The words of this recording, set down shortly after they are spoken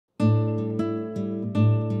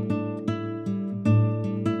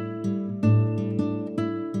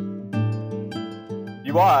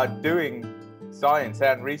you are doing science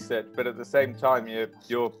and research, but at the same time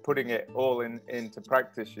you're putting it all into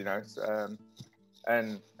practice, you know,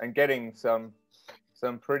 and getting some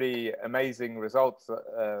pretty amazing results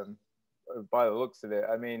by the looks of it.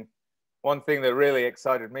 I mean, one thing that really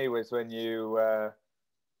excited me was when you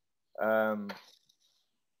know,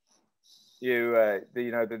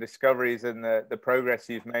 the discoveries and the progress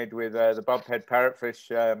you've made with the Bumphead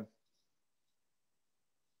Parrotfish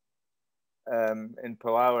in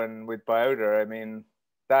Palau and with BIOTA. I mean,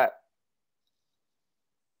 that,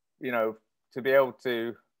 you know, to be able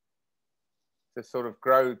to sort of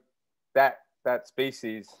grow that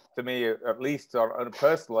species, to me, at least on a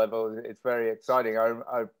personal level, it's very exciting.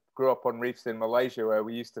 I grew up on reefs in Malaysia where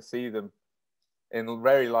we used to see them in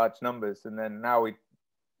very large numbers, and then now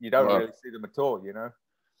you don't really see them at all, you know.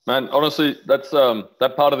 Man, honestly, that's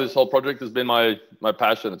that part of this whole project has been my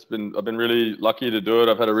passion. I've been really lucky to do it.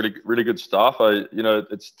 I've had a really good staff. You know,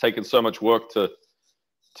 it's taken so much work to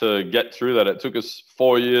get through that. It took us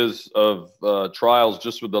 4 years of trials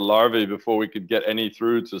just with the larvae before we could get any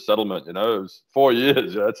through to settlement. You know, it was 4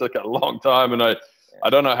 years. Yeah, it's like a long time, and I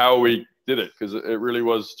don't know how we did it, because it really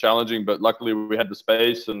was challenging, but luckily we had the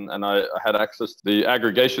space and I had access to the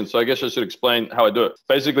aggregation. So I guess I should explain how I do it.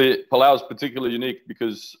 Basically, Palau is particularly unique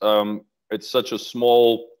because it's such a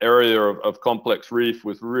small area of complex reef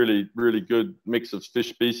with really good mix of fish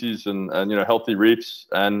species and you know, healthy reefs,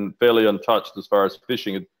 and fairly untouched as far as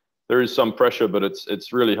fishing. There is some pressure, but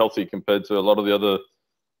it's really healthy compared to a lot of the other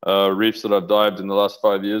reefs that I've dived in the last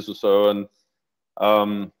 5 years or so.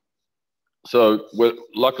 And so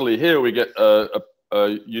luckily here we get a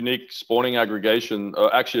unique spawning aggregation,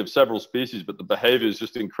 actually of several species, but the behavior is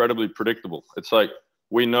just incredibly predictable. It's like,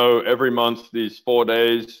 we know every month, these 4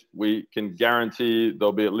 days, we can guarantee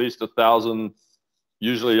there'll be at least 1,000,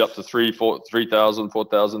 usually up to 3,000,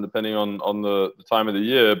 4,000, depending on the time of the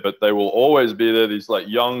year, but they will always be there. These like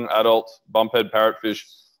young adult Bumphead Parrotfish,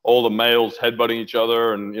 all the males headbutting each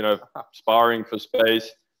other and, you know, sparring for space.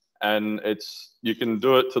 And you can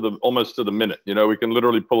do it almost to the minute. You know, we can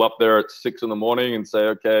literally pull up there at 6 in the morning and say,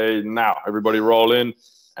 okay, now everybody roll in,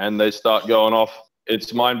 and they start going off.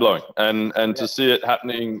 It's mind blowing. And to see it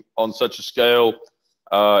happening on such a scale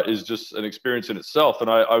is just an experience in itself.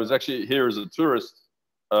 And I was actually here as a tourist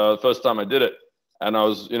the first time I did it. And I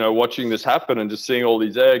was, you know, watching this happen and just seeing all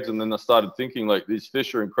these eggs. And then I started thinking, like, these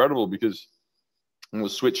fish are incredible, because, and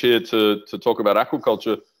we'll switch here to talk about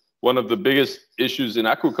aquaculture. One of the biggest issues in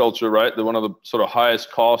aquaculture, right, one of the sort of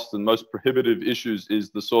highest cost and most prohibitive issues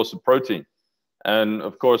is the source of protein. And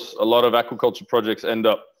of course, a lot of aquaculture projects end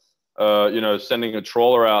up, you know, sending a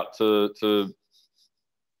trawler out to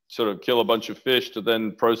sort of kill a bunch of fish to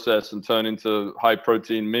then process and turn into high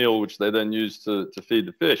protein meal, which they then use to feed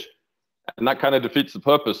the fish. And that kind of defeats the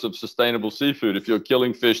purpose of sustainable seafood. If you're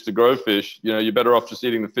killing fish to grow fish, you know, you're better off just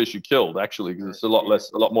eating the fish you killed, actually, because it's a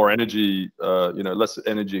lot more energy, you know, less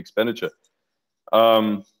energy expenditure.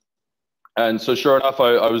 And so sure enough,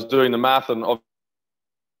 I was doing the math, and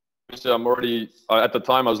obviously I'm already, at the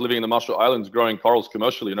time I was living in the Marshall Islands growing corals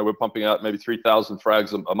commercially. You know, we're pumping out maybe 3,000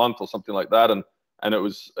 frags a month or something like that. And it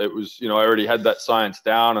was, you know, I already had that science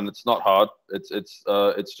down, and it's not hard.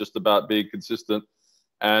 It's just about being consistent.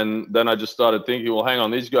 And then I just started thinking, well, hang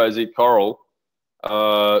on, these guys eat coral.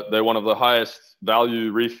 They're one of the highest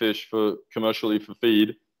value reef fish commercially for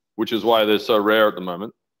feed, which is why they're so rare at the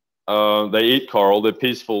moment. They eat coral, they're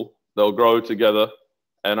peaceful, they'll grow together.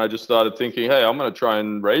 And I just started thinking, hey, I'm going to try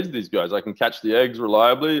and raise these guys. I can catch the eggs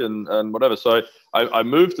reliably and whatever. So I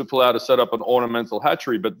moved to Palau to set up an ornamental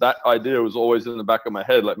hatchery, but that idea was always in the back of my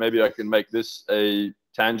head. Like, maybe I can make this a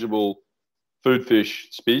tangible food fish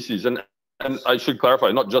species. And I should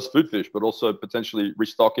clarify, not just food fish, but also potentially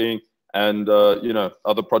restocking and, you know,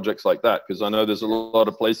 other projects like that. Because I know there's a lot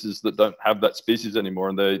of places that don't have that species anymore,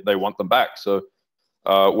 and they want them back. So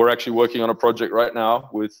we're actually working on a project right now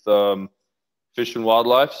with Fish and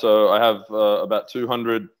Wildlife. So I have about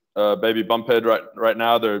 200 baby bumphead right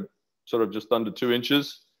now. They're sort of just under 2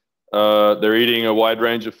 inches. They're eating a wide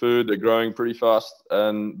range of food. They're growing pretty fast.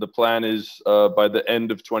 And the plan is by the end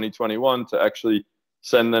of 2021 to actually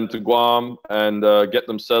send them to Guam and get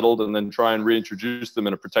them settled, and then try and reintroduce them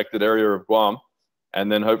in a protected area of Guam.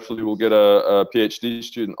 And then hopefully we'll get a PhD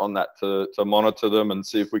student on that to monitor them and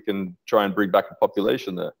see if we can try and bring back a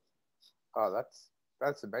population there. Oh,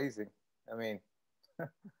 that's amazing. I mean,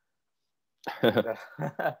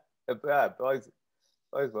 it blows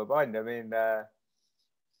my mind. I mean, they're,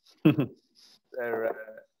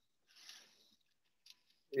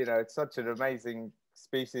 you know, it's such an amazing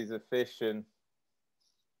species of fish, and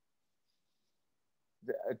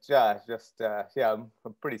just yeah, I'm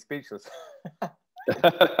pretty speechless.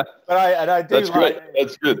 But I do That's like. great.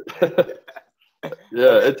 That's good.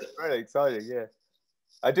 Yeah, That's it's really exciting. Yeah,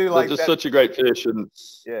 I do they're like just that. such a great fish, and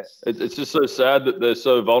Yeah, it's just so sad that they're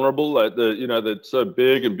so vulnerable. Like they're so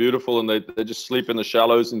big and beautiful, and they just sleep in the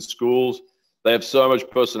shallows in schools. They have so much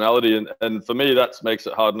personality, and for me, that makes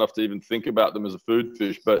it hard enough to even think about them as a food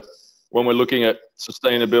fish. But when we're looking at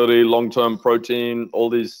sustainability, long-term protein, all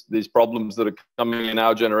these problems that are coming in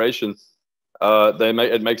our generation,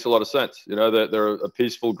 it makes a lot of sense. You know, they're a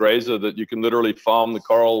peaceful grazer that you can literally farm the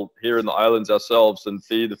coral here in the islands ourselves and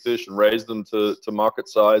feed the fish and raise them to market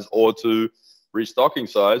size or to restocking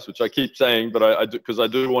size, which I keep saying, but I do, because I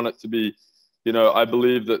do want it to be, you know, I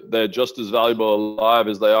believe that they're just as valuable alive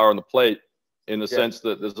as they are on the plate, in the sense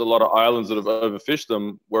that there's a lot of islands that have overfished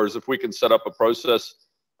them. Whereas if we can set up a process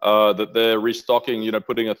that they're restocking, you know,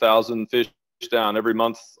 putting 1,000 fish down every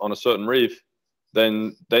month on a certain reef,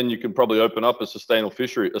 then you can probably open up a sustainable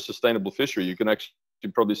fishery. You can actually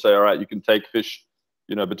probably say, all right, you can take fish,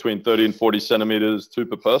 you know, between 30 and 40 centimeters, 2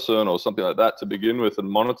 per person or something like that to begin with, and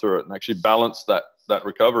monitor it and actually balance that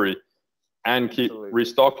recovery and keep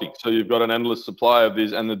restocking. So you've got an endless supply of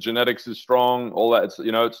these, and the genetics is strong, all that. It's,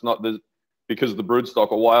 you know, it's not because the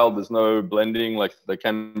broodstock are wild, there's no blending. Like they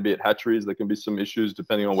can be at hatcheries, there can be some issues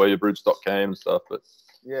depending on where your broodstock came and stuff. But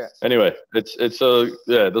yeah. Anyway, it's there's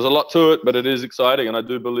a lot to it, but it is exciting, and I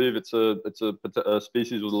do believe it's a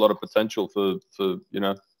species with a lot of potential for you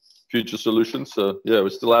know, future solutions. So yeah, we're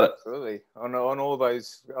still at it. Absolutely, on all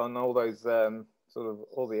those sort of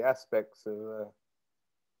all the aspects of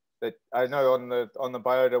that. I know on the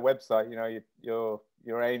BIOTA website, you know,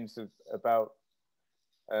 your aims about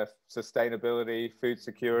sustainability, food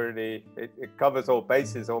security. It covers all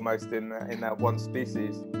bases almost in that one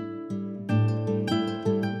species.